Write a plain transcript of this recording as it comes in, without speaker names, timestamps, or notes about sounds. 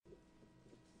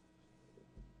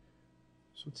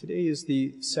So today is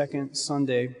the second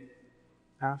Sunday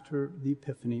after the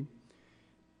Epiphany,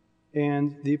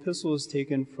 and the epistle is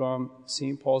taken from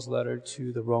St. Paul's letter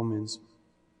to the Romans.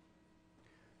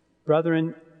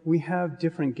 Brethren, we have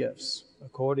different gifts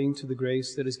according to the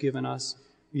grace that is given us,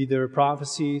 either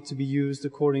prophecy to be used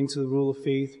according to the rule of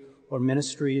faith, or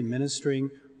ministry and ministering,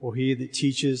 or he that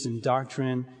teaches in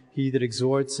doctrine, he that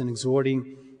exhorts in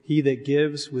exhorting, he that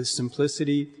gives with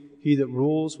simplicity, he that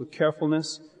rules with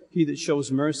carefulness, he that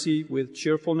shows mercy with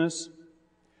cheerfulness.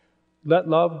 Let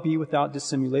love be without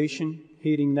dissimulation,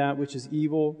 hating that which is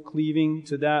evil, cleaving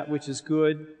to that which is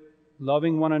good,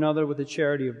 loving one another with the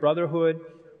charity of brotherhood,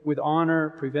 with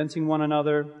honor, preventing one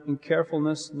another, in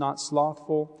carefulness, not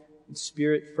slothful, in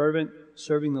spirit fervent,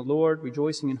 serving the Lord,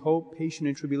 rejoicing in hope, patient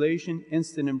in tribulation,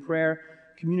 instant in prayer,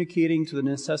 communicating to the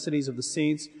necessities of the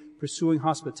saints, pursuing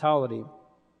hospitality.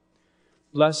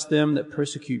 Bless them that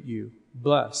persecute you.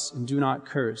 Bless and do not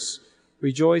curse.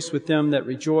 Rejoice with them that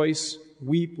rejoice.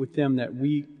 Weep with them that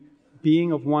weep.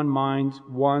 Being of one mind,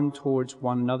 one towards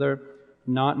one another,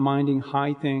 not minding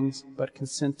high things, but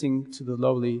consenting to the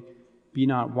lowly. Be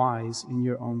not wise in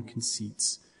your own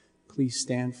conceits. Please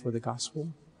stand for the gospel.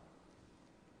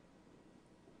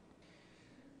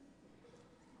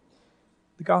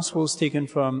 The gospel is taken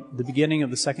from the beginning of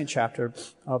the second chapter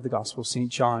of the Gospel of St.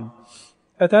 John.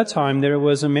 At that time there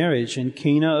was a marriage in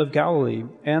Cana of Galilee,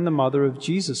 and the mother of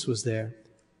Jesus was there.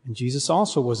 And Jesus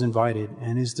also was invited,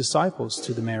 and his disciples,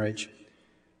 to the marriage.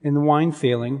 And the wine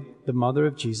failing, the mother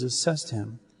of Jesus says to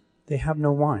him, "They have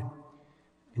no wine."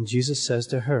 And Jesus says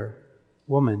to her,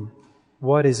 "Woman,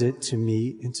 what is it to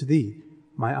me and to thee?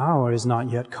 My hour is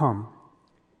not yet come."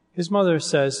 His mother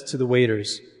says to the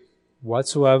waiters,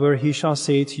 "Whatsoever he shall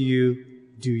say to you,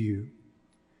 do you."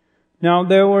 Now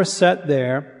there were set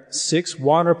there 6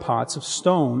 water pots of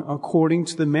stone, according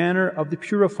to the manner of the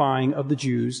purifying of the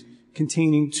Jews,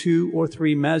 containing 2 or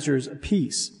 3 measures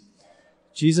apiece.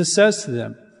 Jesus says to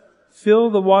them, "Fill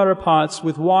the water pots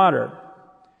with water."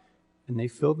 And they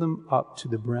filled them up to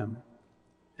the brim.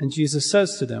 And Jesus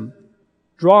says to them,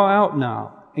 "Draw out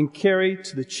now and carry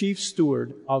to the chief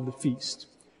steward of the feast."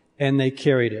 And they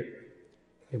carried it.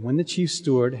 And when the chief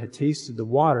steward had tasted the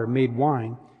water made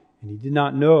wine, and he did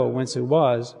not know whence it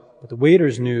was, but the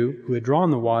waiters knew who had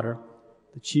drawn the water,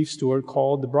 the chief steward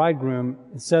called the bridegroom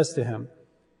and says to him,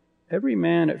 "Every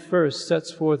man at first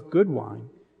sets forth good wine,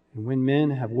 and when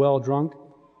men have well drunk,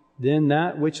 then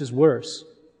that which is worse.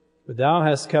 But thou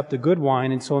hast kept the good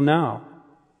wine until now."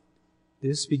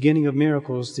 This beginning of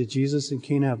miracles did Jesus in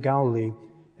Cana of Galilee,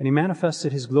 and he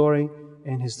manifested his glory,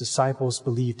 and his disciples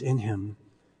believed in him.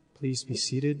 Please be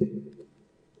seated.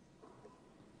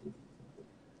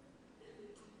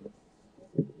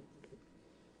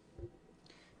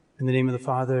 In the name of the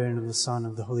Father, and of the Son,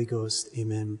 and of the Holy Ghost,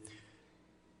 amen.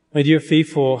 My dear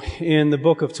faithful, in the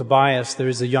book of Tobias, there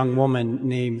is a young woman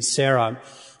named Sarah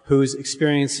who's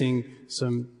experiencing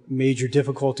some major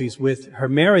difficulties with her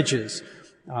marriages.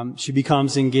 She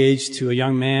becomes engaged to a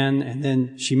young man, and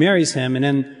then she marries him, and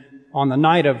then on the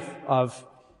night of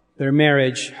their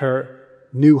marriage, her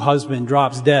new husband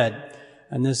drops dead.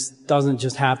 And this doesn't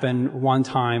just happen one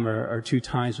time or 2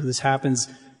 times, but this happens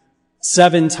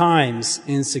 7 times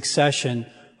in succession.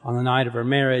 On the night of her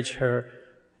marriage, her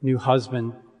new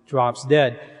husband drops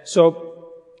dead. So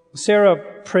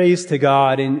Sarah prays to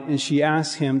God, and she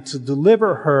asks him to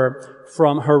deliver her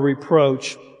from her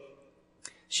reproach.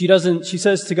 She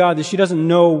says to God that she doesn't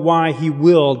know why he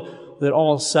willed that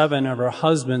all 7 of her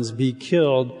husbands be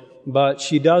killed, but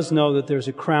she does know that there's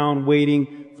a crown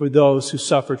waiting for those who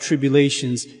suffer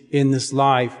tribulations in this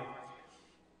life.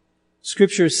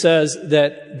 Scripture says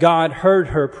that God heard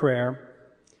her prayer,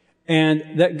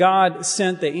 and that God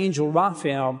sent the angel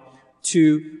Raphael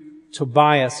to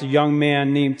Tobias, a young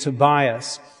man named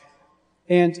Tobias.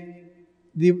 And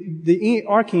the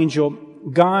archangel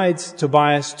guides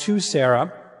Tobias to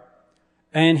Sarah,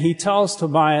 and he tells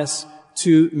Tobias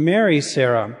to marry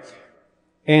Sarah.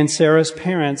 And Sarah's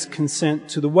parents consent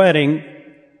to the wedding.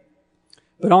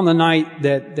 But on the night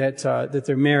that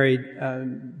they're married,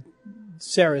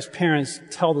 Sarah's parents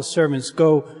tell the servants,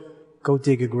 go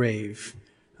dig a grave.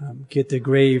 Get the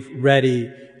grave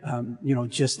ready,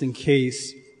 just in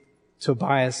case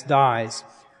Tobias dies.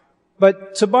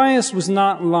 But Tobias was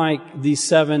not like the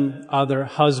 7 other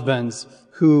husbands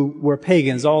who were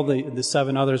pagans. All the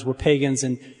 7 others were pagans,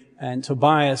 and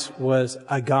Tobias was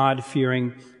a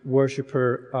God-fearing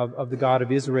worshiper of the God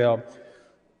of Israel.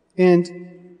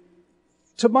 And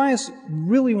Tobias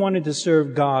really wanted to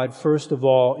serve God, first of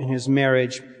all, in his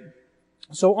marriage.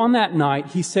 So on that night,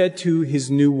 he said to his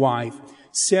new wife,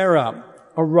 "Sarah,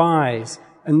 arise,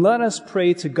 and let us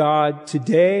pray to God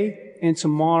today and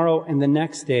tomorrow and the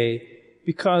next day,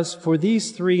 because for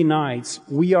these 3 nights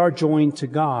we are joined to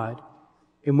God.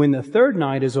 And when the 3rd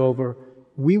night is over,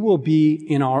 we will be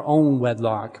in our own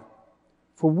wedlock.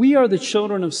 For we are the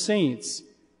children of saints,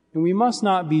 and we must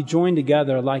not be joined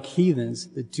together like heathens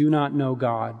that do not know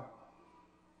God.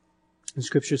 And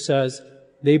Scripture says,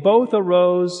 they both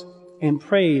arose and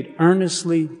prayed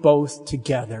earnestly both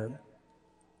together.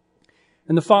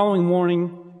 And the following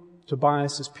morning,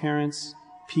 Tobias's parents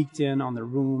peeked in on their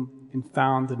room and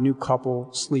found the new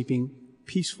couple sleeping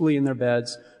peacefully in their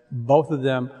beds, both of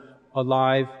them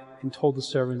alive, and told the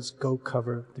servants, go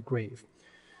cover the grave.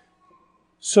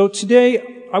 So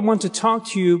today I want to talk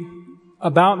to you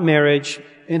about marriage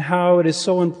and how it is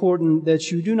so important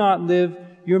that you do not live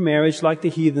your marriage like the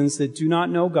heathens that do not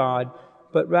know God,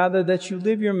 but rather that you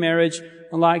live your marriage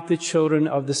like the children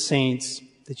of the saints,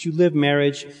 that you live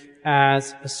marriage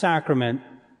as a sacrament.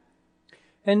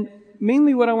 And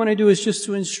mainly what I want to do is just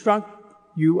to instruct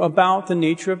you about the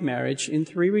nature of marriage in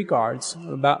 3 regards.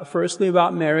 Firstly,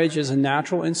 about marriage as a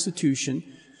natural institution.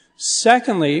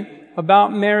 Secondly,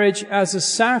 about marriage as a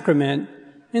sacrament.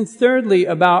 And thirdly,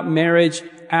 about marriage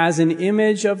as an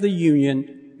image of the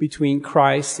union between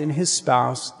Christ and His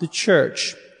spouse, the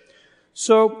church.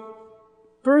 So,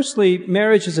 firstly,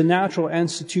 marriage is a natural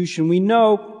institution. We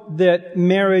know that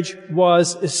marriage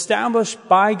was established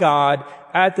by God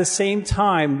at the same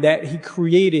time that He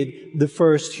created the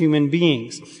first human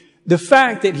beings. The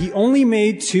fact that He only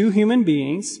made 2 human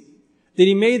beings, that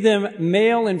He made them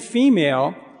male and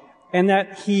female, and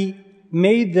that He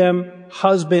made them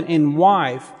husband and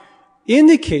wife,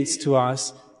 indicates to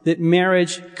us that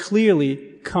marriage clearly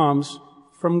comes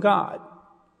from God.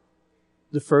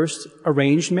 The first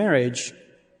arranged marriage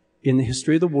in the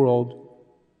history of the world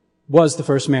was the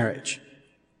first marriage.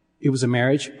 It was a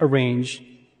marriage arranged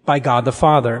by God the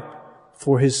Father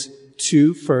for His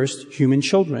 2 first human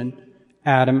children,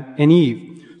 Adam and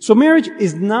Eve. So marriage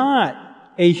is not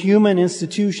a human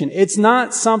institution. It's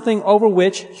not something over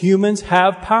which humans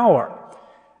have power.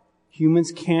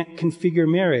 Humans can't configure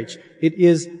marriage. It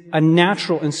is a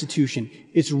natural institution.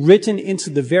 It's written into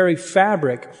the very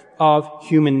fabric of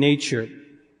human nature.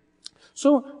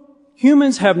 So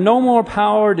humans have no more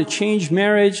power to change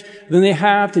marriage than they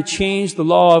have to change the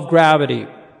law of gravity.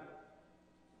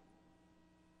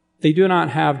 They do not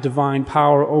have divine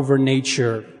power over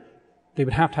nature. They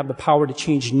would have to have the power to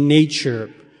change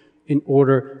nature in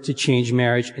order to change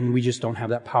marriage, and we just don't have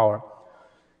that power.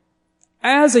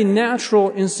 As a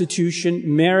natural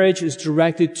institution, marriage is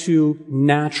directed to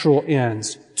natural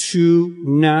ends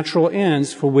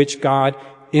for which God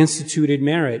instituted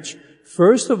marriage.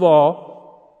 First of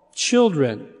all,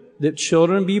 children, that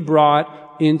children be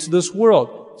brought into this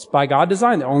world. It's by God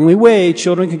designed. The only way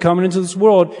children can come into this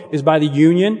world is by the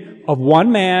union of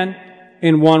one man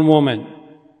and one woman.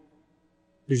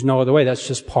 There's no other way. That's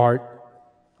just part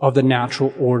of the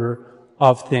natural order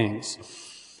of things.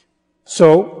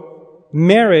 So,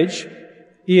 marriage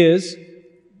is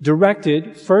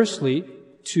directed, firstly,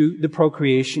 to the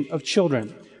procreation of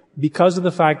children. Because of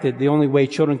the fact that the only way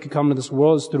children can come into this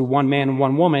world is through one man and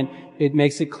one woman, it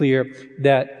makes it clear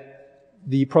that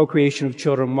the procreation of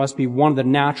children must be one of the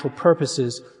natural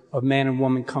purposes of man and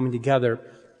woman coming together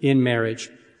in marriage.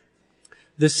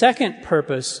 The second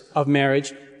purpose of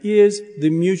marriage is the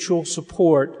mutual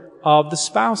support of the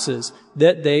spouses,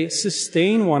 that they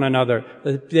sustain one another,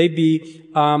 that they be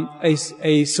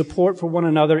a support for one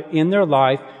another in their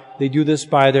life. They do this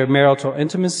by their marital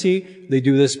intimacy. They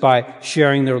do this by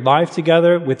sharing their life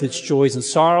together with its joys and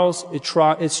sorrows,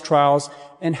 its trials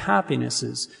and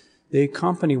happinesses. They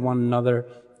accompany one another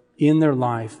in their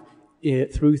life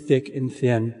through thick and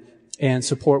thin and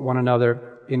support one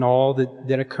another in all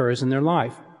that occurs in their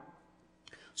life.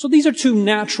 So these are 2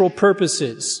 natural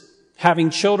purposes.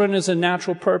 Having children is a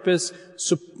natural purpose.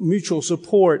 Mutual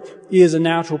support is a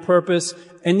natural purpose.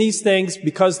 And these things,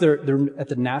 because they're at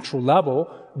the natural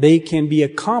level, they can be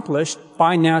accomplished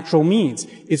by natural means.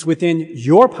 It's within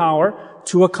your power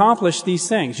to accomplish these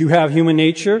things. You have human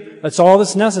nature. That's all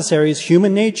that's necessary is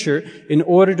human nature in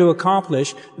order to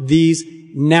accomplish these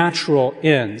natural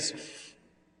ends.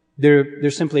 They're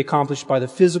simply accomplished by the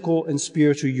physical and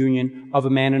spiritual union of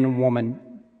a man and a woman.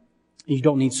 You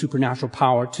don't need supernatural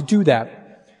power to do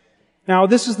that. Now,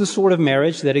 this is the sort of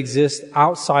marriage that exists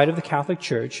outside of the Catholic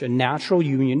Church, a natural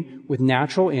union with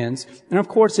natural ends. And of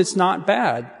course, it's not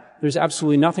bad. There's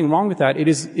absolutely nothing wrong with that. It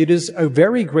is a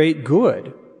very great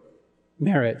good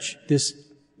marriage, this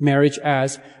marriage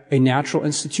as a natural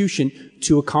institution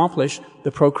to accomplish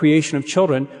the procreation of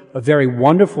children, a very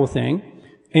wonderful thing,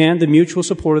 and the mutual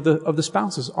support of the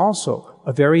spouses, also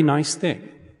a very nice thing.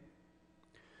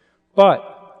 But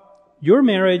your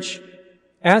marriage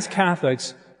as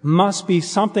Catholics must be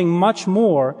something much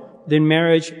more than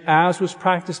marriage as was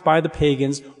practiced by the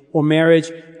pagans, or marriage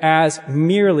as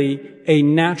merely a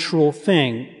natural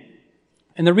thing.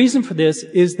 And the reason for this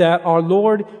is that our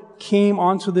Lord came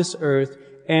onto this earth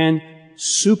and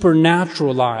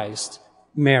supernaturalized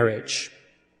marriage.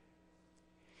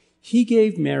 He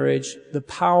gave marriage the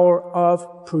power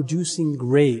of producing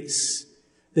grace,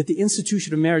 that the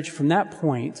institution of marriage from that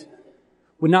point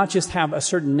would not just have a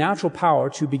certain natural power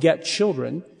to beget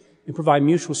children and provide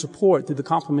mutual support through the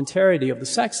complementarity of the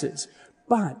sexes,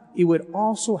 but it would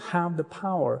also have the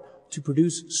power to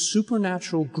produce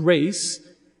supernatural grace,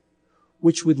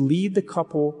 which would lead the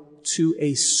couple to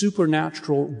a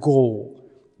supernatural goal,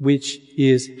 which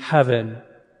is heaven.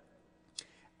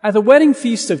 At the wedding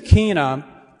feast of Cana,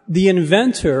 the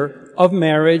inventor of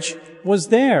marriage was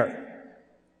there.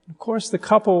 Of course, the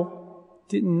couple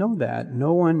didn't know that.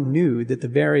 No one knew that the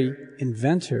very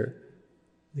inventor,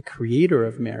 the creator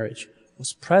of marriage,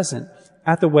 was present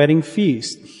at the wedding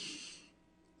feast.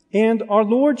 And our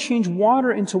Lord changed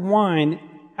water into wine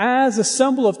as a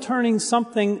symbol of turning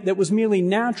something that was merely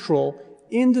natural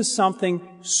into something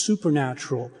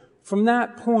supernatural. From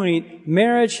that point,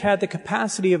 marriage had the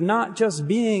capacity of not just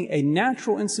being a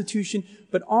natural institution,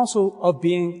 but also of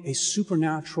being a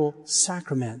supernatural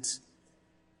sacrament.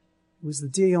 It was the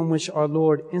day on which our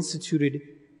Lord instituted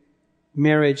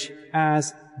marriage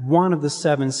as one of the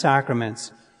 7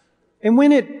 sacraments. And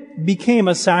when it became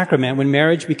a sacrament, when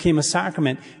marriage became a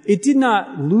sacrament, it did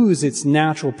not lose its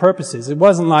natural purposes. It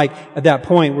wasn't like at that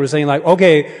point we're saying like,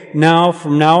 okay, now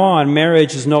from now on,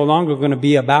 marriage is no longer going to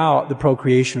be about the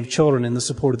procreation of children and the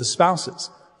support of the spouses.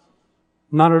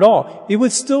 Not at all. It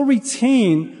would still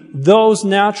retain those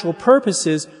natural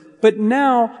purposes, but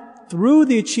now, through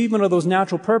the achievement of those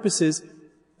natural purposes,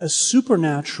 a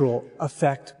supernatural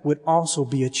effect would also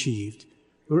be achieved.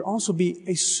 There would also be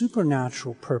a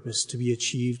supernatural purpose to be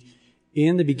achieved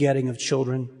in the begetting of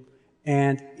children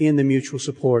and in the mutual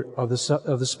support of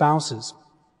the spouses.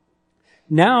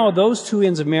 Now, those 2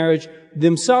 ends of marriage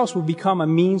themselves will become a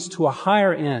means to a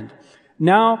higher end.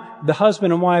 Now, the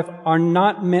husband and wife are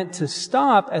not meant to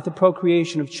stop at the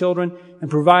procreation of children and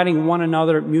providing one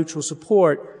another mutual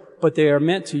support, but they are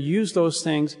meant to use those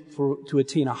things to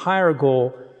attain a higher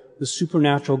goal, the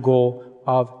supernatural goal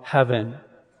of heaven.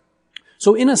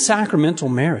 So in a sacramental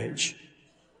marriage,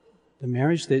 the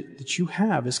marriage that you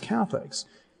have as Catholics,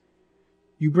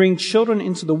 you bring children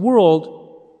into the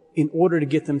world in order to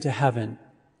get them to heaven.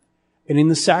 And in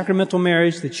the sacramental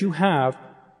marriage that you have,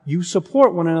 you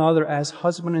support one another as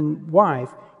husband and wife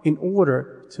in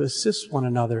order to assist one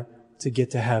another to get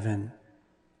to heaven.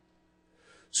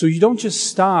 So you don't just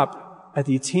stop at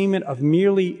the attainment of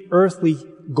merely earthly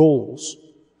goals,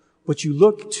 but you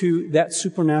look to that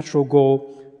supernatural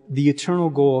goal, the eternal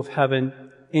goal of heaven,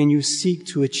 and you seek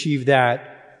to achieve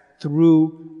that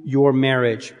through your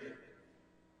marriage.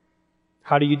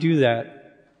 How do you do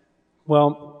that?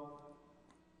 Well,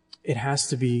 it has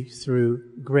to be through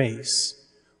grace.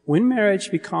 When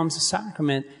marriage becomes a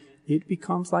sacrament, it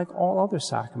becomes like all other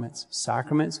sacraments.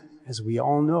 Sacraments, as we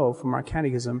all know from our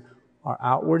catechism, are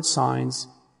outward signs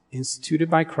instituted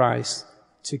by Christ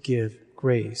to give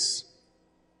grace.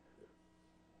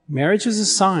 Marriage is a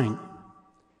sign.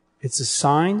 It's a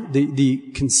sign, the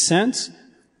consent,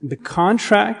 the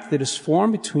contract that is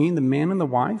formed between the man and the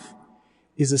wife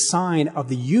is a sign of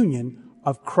the union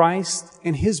of Christ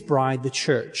and His bride, the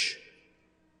church.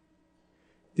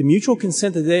 The mutual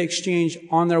consent that they exchange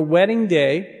on their wedding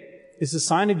day is a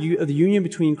sign of the union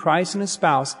between Christ and His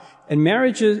spouse. And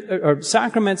marriages, or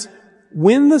sacraments,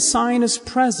 when the sign is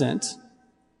present,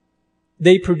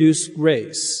 they produce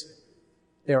grace.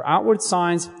 They are outward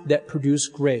signs that produce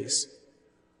grace.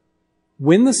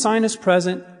 When the sign is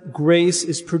present, grace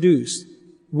is produced.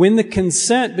 When the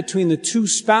consent between the 2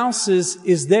 spouses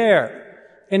is there,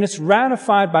 and it's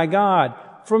ratified by God,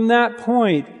 from that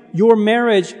point, your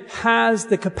marriage has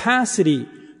the capacity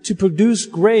to produce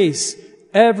grace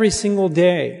every single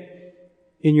day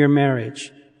in your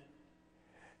marriage.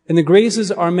 And the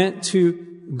graces are meant to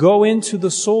go into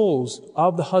the souls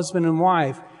of the husband and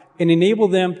wife and enable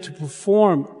them to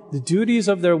perform the duties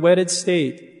of their wedded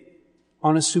state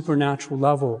on a supernatural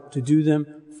level, to do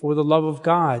them for the love of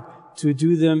God, to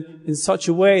do them in such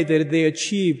a way that they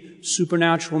achieve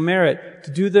supernatural merit,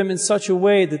 to do them in such a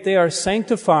way that they are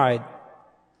sanctified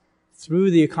through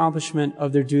the accomplishment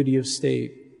of their duty of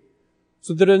state.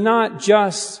 So that they're not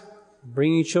just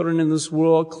bringing children in this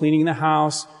world, cleaning the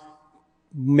house,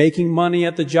 making money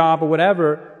at the job or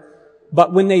whatever,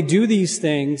 but when they do these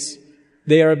things,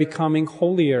 they are becoming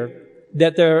holier,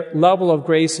 that their level of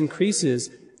grace increases,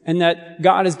 and that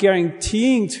God is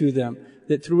guaranteeing to them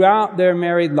that throughout their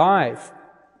married life,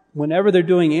 whenever they're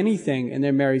doing anything in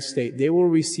their married state, they will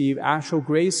receive actual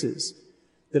graces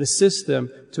that assist them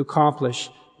to accomplish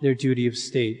their duty of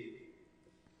state.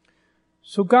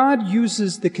 So God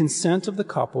uses the consent of the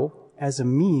couple as a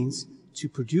means to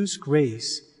produce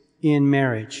grace in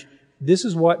marriage. This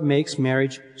is what makes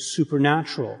marriage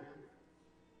supernatural.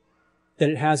 That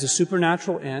it has a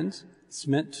supernatural end. It's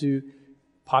meant to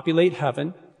populate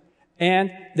heaven.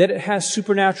 And that it has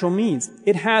supernatural means.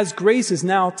 It has graces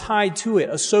now tied to it,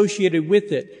 associated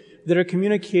with it, that are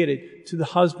communicated to the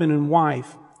husband and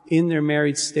wife in their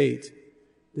married state,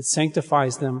 that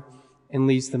sanctifies them and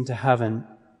leads them to heaven.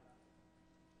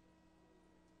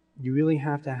 You really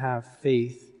have to have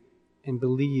faith and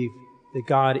believe that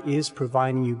God is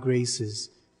providing you graces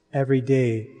every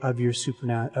day of your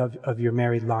of your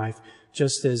married life.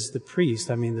 Just as the priest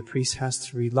has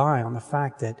to rely on the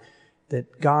fact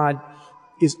that God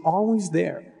is always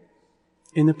there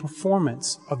in the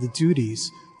performance of the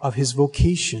duties of his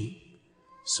vocation.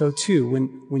 So too,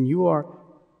 when you are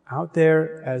out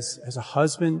there as a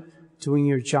husband doing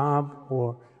your job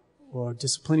or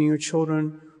disciplining your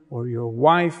children, or your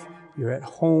wife, you're at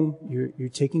home, you're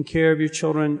taking care of your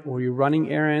children, or you're running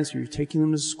errands, or you're taking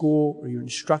them to school, or you're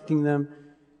instructing them,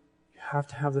 you have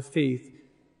to have the faith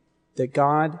that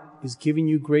God is giving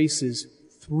you graces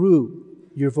through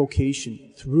your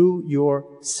vocation, through your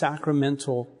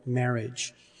sacramental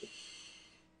marriage.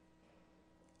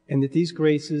 And that these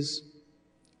graces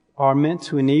are meant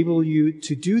to enable you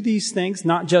to do these things,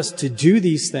 not just to do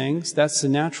these things, that's the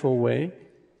natural way,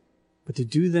 but to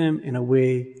do them in a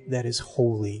way that is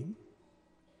holy.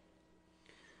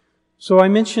 So I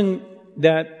mentioned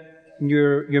that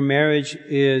your marriage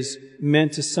is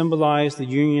meant to symbolize the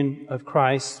union of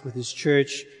Christ with his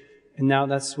church. And now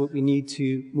that's what we need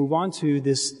to move on to.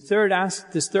 This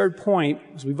third point,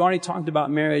 because we've already talked about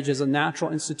marriage as a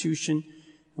natural institution,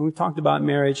 and we've talked about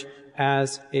marriage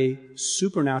as a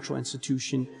supernatural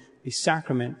institution, a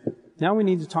sacrament. Now we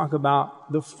need to talk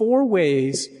about the 4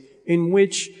 ways in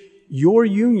which your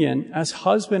union as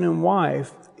husband and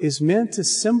wife is meant to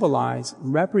symbolize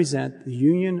and represent the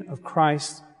union of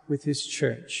Christ with his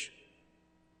church.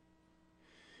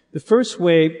 The first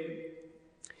way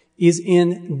is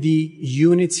in the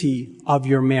unity of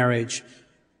your marriage.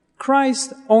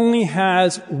 Christ only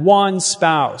has one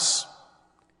spouse.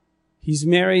 He's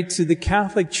married to the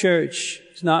Catholic Church.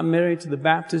 He's not married to the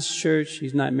Baptist Church.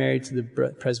 He's not married to the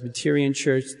Presbyterian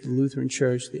Church, the Lutheran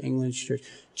Church, the Anglican Church.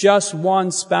 Just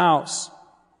one spouse.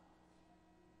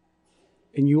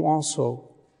 And you also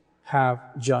have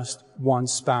just one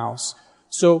spouse.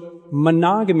 So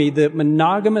monogamy, the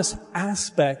monogamous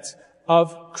aspect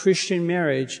of Christian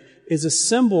marriage, is a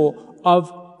symbol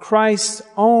of Christ's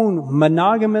own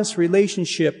monogamous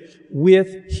relationship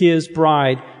with his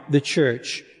bride, the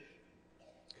church.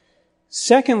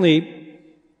 Secondly,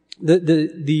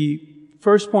 the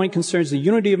first point concerns the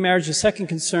unity of marriage. The second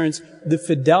concerns the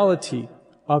fidelity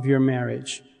of your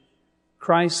marriage.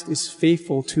 Christ is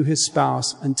faithful to his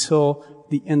spouse until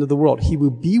the end of the world. He will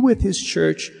be with his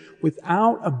church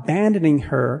without abandoning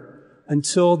her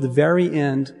until the very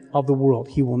end of the world.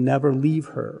 He will never leave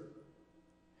her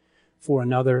for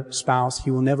another spouse.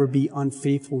 He will never be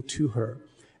unfaithful to her.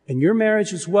 And your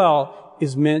marriage as well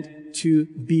is meant to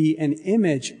be an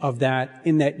image of that,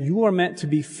 in that you are meant to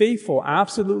be faithful,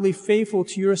 absolutely faithful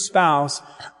to your spouse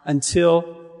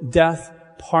until death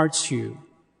parts you.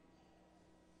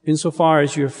 Insofar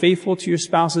as you're faithful to your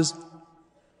spouses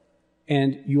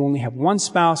and you only have one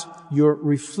spouse, you're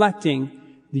reflecting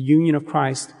the union of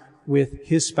Christ with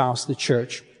his spouse, the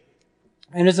church.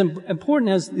 And as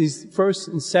important as these first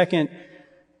and second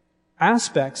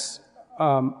aspects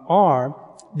are,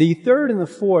 the third and the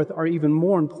fourth are even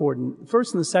more important. The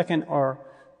first and the second are,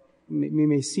 we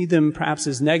may see them perhaps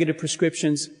as negative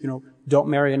prescriptions. Don't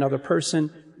marry another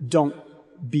person. Don't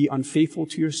be unfaithful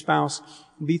to your spouse.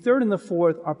 The third and the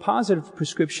fourth are positive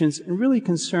prescriptions and really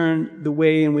concern the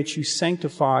way in which you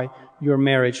sanctify your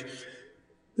marriage.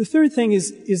 The third thing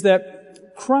is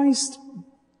that Christ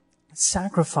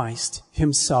sacrificed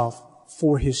himself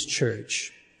for his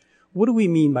church. What do we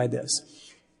mean by this?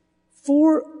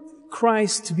 For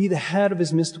Christ to be the head of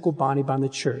his mystical body by the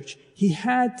church, he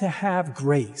had to have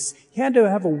grace. He had to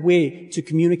have a way to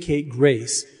communicate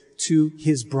grace to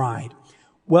his bride.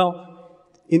 Well,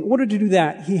 in order to do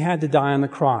that, he had to die on the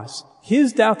cross.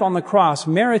 His death on the cross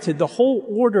merited the whole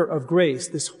order of grace,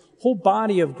 this whole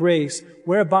body of grace,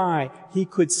 whereby he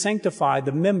could sanctify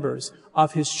the members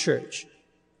of his church.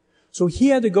 So he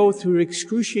had to go through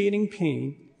excruciating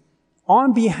pain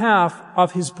on behalf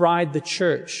of his bride, the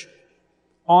church,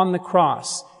 on the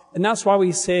cross. And that's why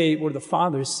we say, or the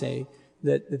fathers say,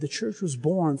 that the church was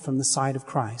born from the side of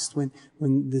Christ, when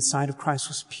the side of Christ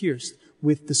was pierced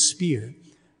with the spear,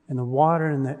 and the water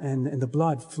and the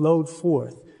blood flowed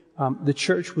forth. The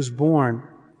church was born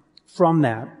from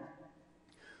that.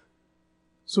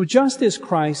 So just as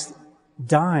Christ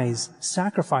dies,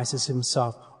 sacrifices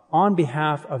himself on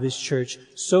behalf of his church,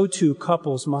 so too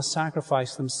couples must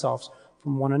sacrifice themselves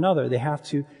from one another. They have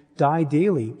to die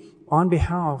daily on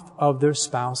behalf of their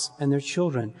spouse and their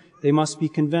children. They must be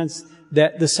convinced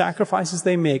that the sacrifices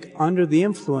they make under the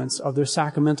influence of their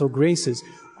sacramental graces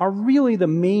are really the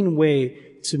main way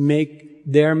to make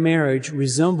their marriage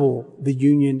resemble the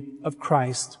union of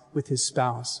Christ with his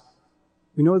spouse.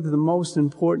 We know that the most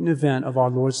important event of our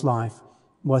Lord's life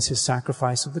was his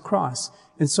sacrifice of the cross.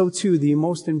 And so too, the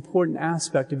most important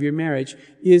aspect of your marriage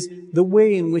is the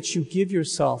way in which you give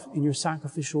yourself in your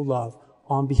sacrificial love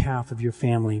on behalf of your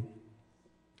family.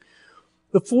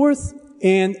 The fourth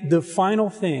and the final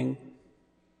thing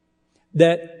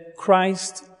that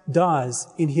Christ does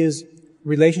in his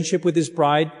relationship with his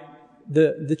bride,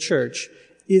 the church,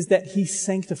 is that he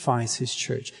sanctifies his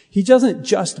church. He doesn't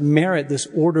just merit this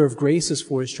order of graces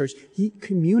for his church. He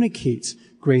communicates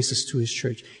graces to his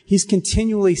church. He's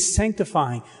continually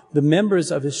sanctifying the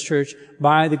members of his church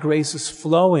by the graces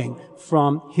flowing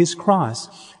from his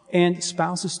cross. And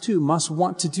spouses too must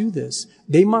want to do this.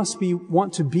 They must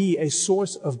want to be a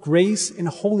source of grace and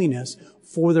holiness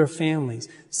for their families,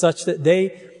 such that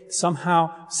they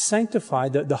somehow sanctify,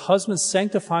 the husband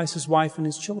sanctifies his wife and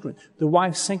his children. The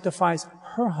wife sanctifies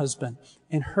her husband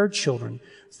and her children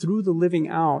through the living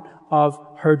out of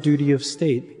her duty of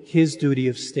state, his duty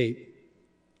of state.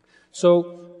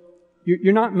 So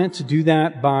you're not meant to do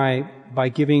that by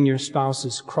giving your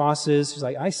spouses crosses. It's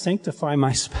like, I sanctify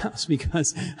my spouse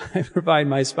because I provide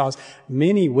my spouse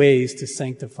many ways to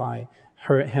sanctify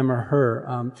him or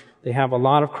her. They have a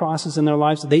lot of crosses in their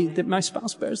lives. My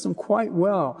spouse bears them quite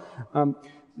well.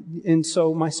 And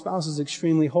so my spouse is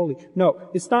extremely holy. No,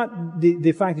 it's not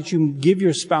the fact that you give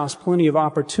your spouse plenty of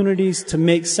opportunities to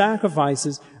make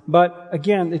sacrifices, but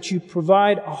again, that you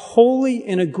provide a holy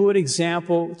and a good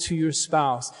example to your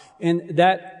spouse. And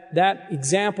that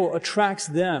example attracts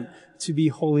them to be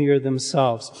holier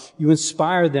themselves. You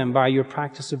inspire them by your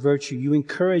practice of virtue. You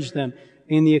encourage them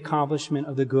in the accomplishment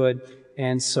of the good,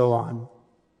 and so on.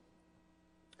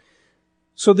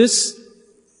 So this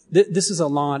is a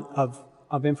lot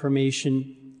of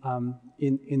information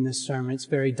in this sermon. It's a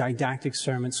very didactic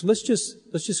sermon. So let's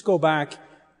just go back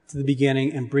to the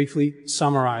beginning and briefly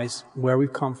summarize where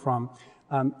we've come from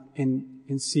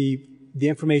and see the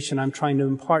information I'm trying to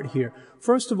impart here.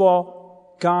 First of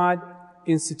all, God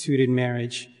instituted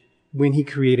marriage when he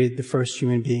created the first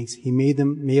human beings. He made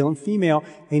them male and female,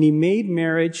 and he made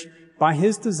marriage by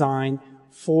his design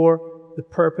for the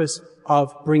purpose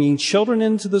of bringing children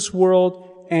into this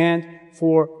world and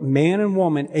for man and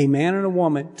woman, a man and a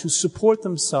woman, to support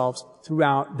themselves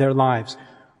throughout their lives.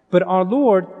 But our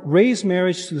Lord raised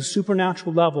marriage to the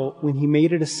supernatural level when he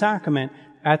made it a sacrament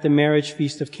at the marriage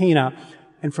feast of Cana.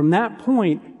 And from that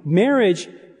point, marriage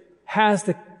has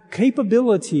the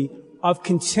capability of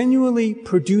continually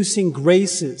producing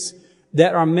graces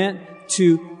that are meant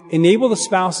to enable the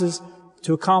spouses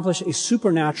to accomplish a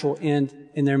supernatural end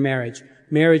in their marriage.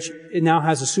 Marriage, it now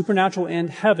has a supernatural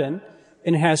end, heaven,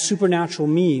 and it has supernatural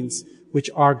means, which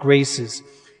are graces.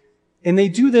 And they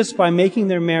do this by making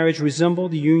their marriage resemble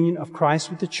the union of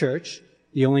Christ with the church.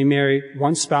 They only marry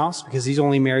one spouse because he's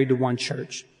only married to one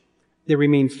church. They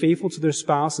remain faithful to their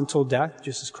spouse until death,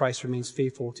 just as Christ remains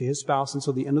faithful to his spouse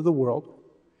until the end of the world.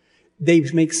 They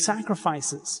make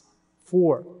sacrifices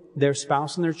for their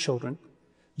spouse and their children,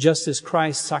 just as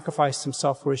Christ sacrificed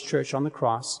himself for his church on the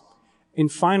cross.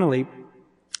 And finally,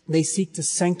 they seek to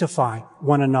sanctify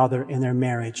one another in their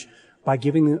marriage by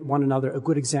giving one another a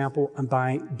good example and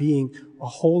by being a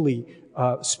holy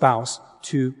spouse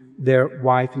to their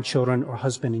wife and children or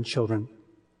husband and children.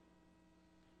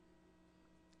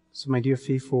 So, my dear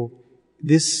faithful,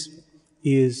 this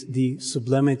is the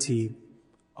sublimity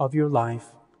of your life,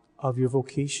 of your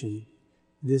vocation.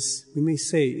 This, we may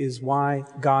say, is why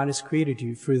God has created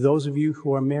you. For those of you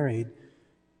who are married,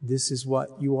 this is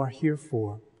what you are here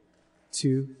for,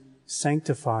 to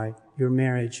sanctify your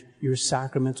marriage, your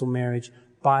sacramental marriage,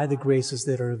 by the graces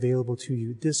that are available to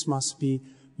you. This must be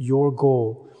your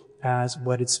goal as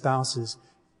wedded spouses.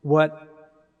 What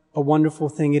a wonderful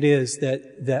thing it is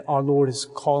that our Lord is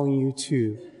calling you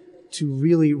to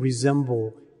really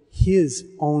resemble his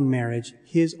own marriage,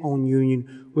 his own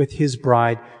union with his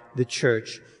bride, the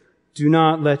church. Do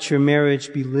not let your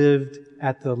marriage be lived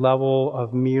at the level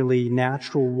of merely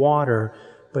natural water,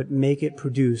 but make it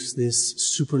produce this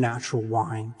supernatural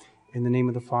wine. In the name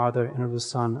of the Father, and of the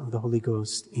Son, and of the Holy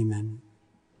Ghost. Amen.